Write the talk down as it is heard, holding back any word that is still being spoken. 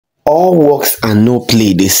All works and no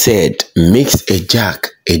play, they said, makes a Jack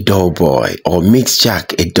a dull boy, or makes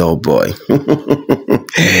Jack a dull boy.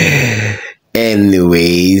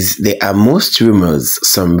 Anyways, there are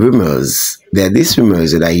some rumors. There are these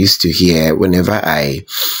rumors that I used to hear whenever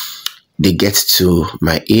they get to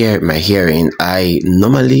my hearing. I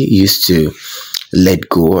normally used to let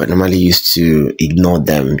go. I normally used to ignore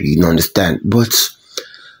them. You understand? But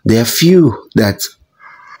there are few that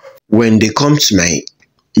when they come to my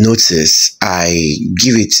notice, I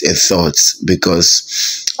give it a thought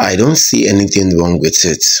because I don't see anything wrong with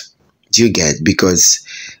it. Do you get? Because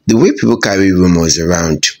the way people carry rumors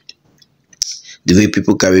around,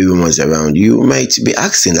 you might be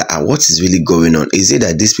asking that, what is really going on? Is it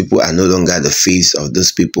that these people are no longer the face of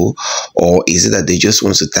those people, or is it that they just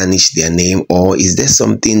want to tarnish their name, or is there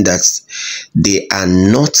something that they are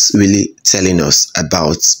not really telling us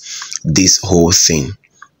about this whole thing?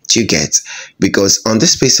 Do you get? Because on the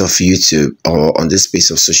space of YouTube or on the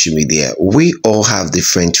space of social media, we all have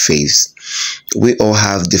different faiths. We all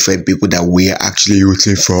have different people that we are actually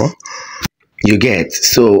rooting for. You get?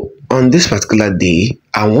 So on this particular day,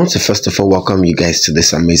 I want to first of all welcome you guys to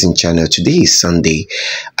this amazing channel. Today is Sunday.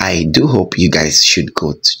 I do hope you guys should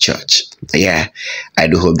go to church. Yeah, I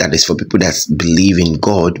do hope that is for people that believe in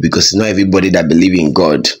God, because not everybody that believe in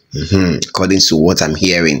God, according to what I'm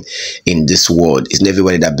hearing in this world, it's not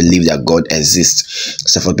everybody that believe that God exists.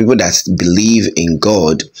 So for people that believe in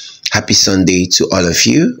God, happy Sunday to all of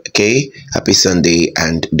you. Okay, happy Sunday,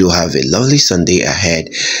 and do have a lovely Sunday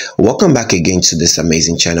ahead. Welcome back again to this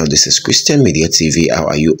amazing channel. This is Christian Media TV. How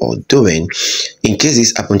are you all doing? In case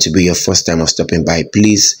this happened to be your first time of stopping by,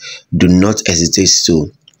 please do not hesitate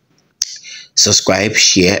to subscribe,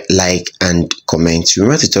 share, like, and comment.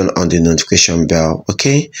 Remember to turn on the notification bell,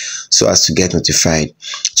 okay, so as to get notified.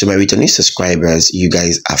 To my returning subscribers, you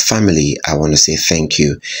guys are family. I want to say thank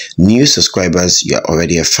you. New subscribers, you are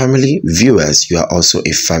already a family. Viewers, you are also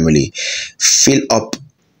a family. Fill up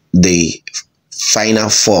the final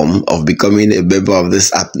form of becoming a member of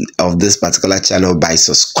this particular channel by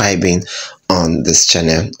subscribing on this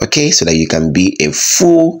channel, okay, so that you can be a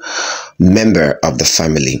full member of the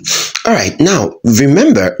family. All right, now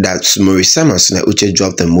remember that Maurice and Sonia Uche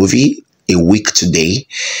dropped a movie a week today,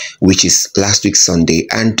 which is last week Sunday,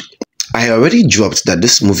 and I already dropped that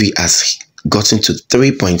this movie has gotten to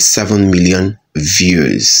 3.7 million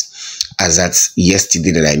views as at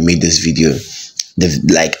yesterday that I made this video.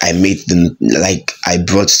 I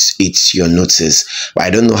brought it to your notice, but I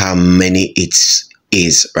don't know how many it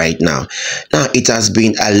is right now. Now, it has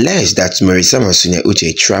been alleged that Maurice and Sonia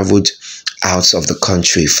Uche traveled out of the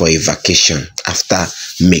country for a vacation after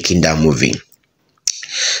making that movie.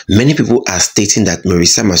 Many people are stating that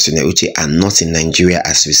Maurice and Sonia Uche are not in Nigeria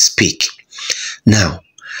as we speak. Now,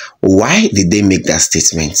 why did they make that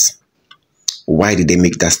statement? Why did they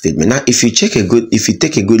make that statement? Now, if you take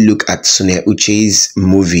a good look at Sonia Uche's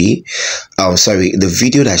movie, the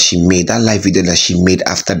video that she made, that live video that she made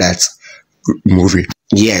after that movie.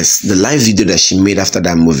 Yes, the live video that she made after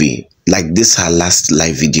that movie, like this her last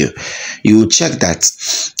live video. You will check that,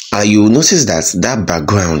 you will notice that that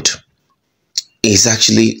background is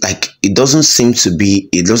actually like, it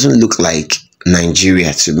doesn't look like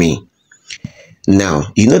Nigeria to me.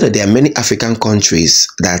 Now, you know that there are many African countries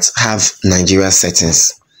that have Nigeria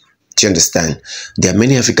settings. Do you understand? There are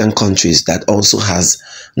many African countries that also has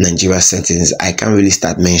Nigeria settings. I can't really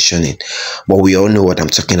start mentioning, but we all know what I'm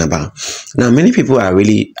talking about. Now, many people are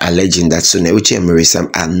really alleging that Sonia Uche and Maurice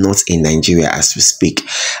are not in Nigeria as we speak.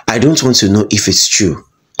 I don't want to know if it's true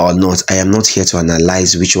or not. I am not here to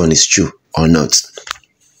analyze which one is true or not.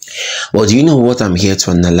 But do you know what I'm here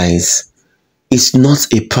to analyze? It's not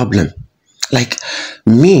a problem. Like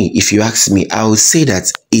me, if you ask me, I would say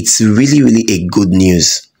that it's really, really a good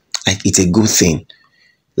news. Like, it's a good thing.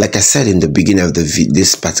 Like I said in the beginning of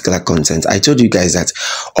this particular content, I told you guys that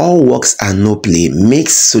all works and no play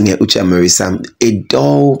makes Sonia Uche and Maurice a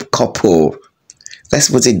dull couple. Let's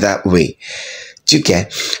put it that way. Do you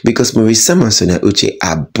get? Because Maurice and Sonia Uche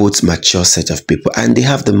are both mature set of people, and they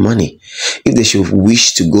have the money. If they should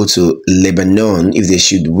wish to go to Lebanon, if they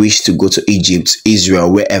should wish to go to Egypt,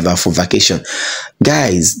 Israel, wherever for vacation,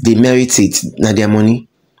 guys, they merit it. Now their money.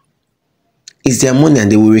 It's their money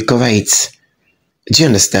and they will recover it. Do you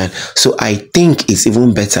understand? So I think it's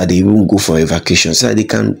even better they won't go for a vacation so that they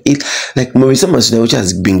can eat. Like Maurice and Sonia Uche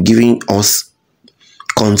has been giving us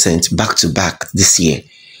content back to back this year.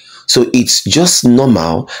 So it's just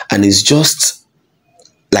normal, and it's just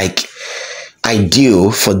like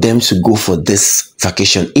ideal for them to go for this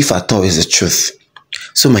vacation, if at all is the truth.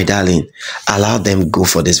 So my darling, allow them go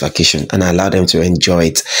for this vacation and allow them to enjoy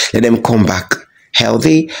it. Let them come back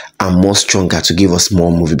healthy and more stronger to give us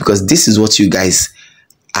more movie, because this is what you guys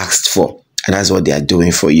asked for. And that's what they are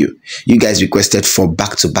doing for you. You guys requested for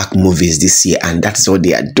back-to-back movies this year, and that's what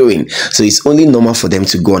they are doing. So it's only normal for them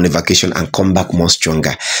to go on a vacation and come back more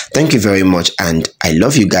stronger. Thank you very much, and I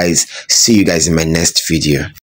love you guys. See you guys in my next video.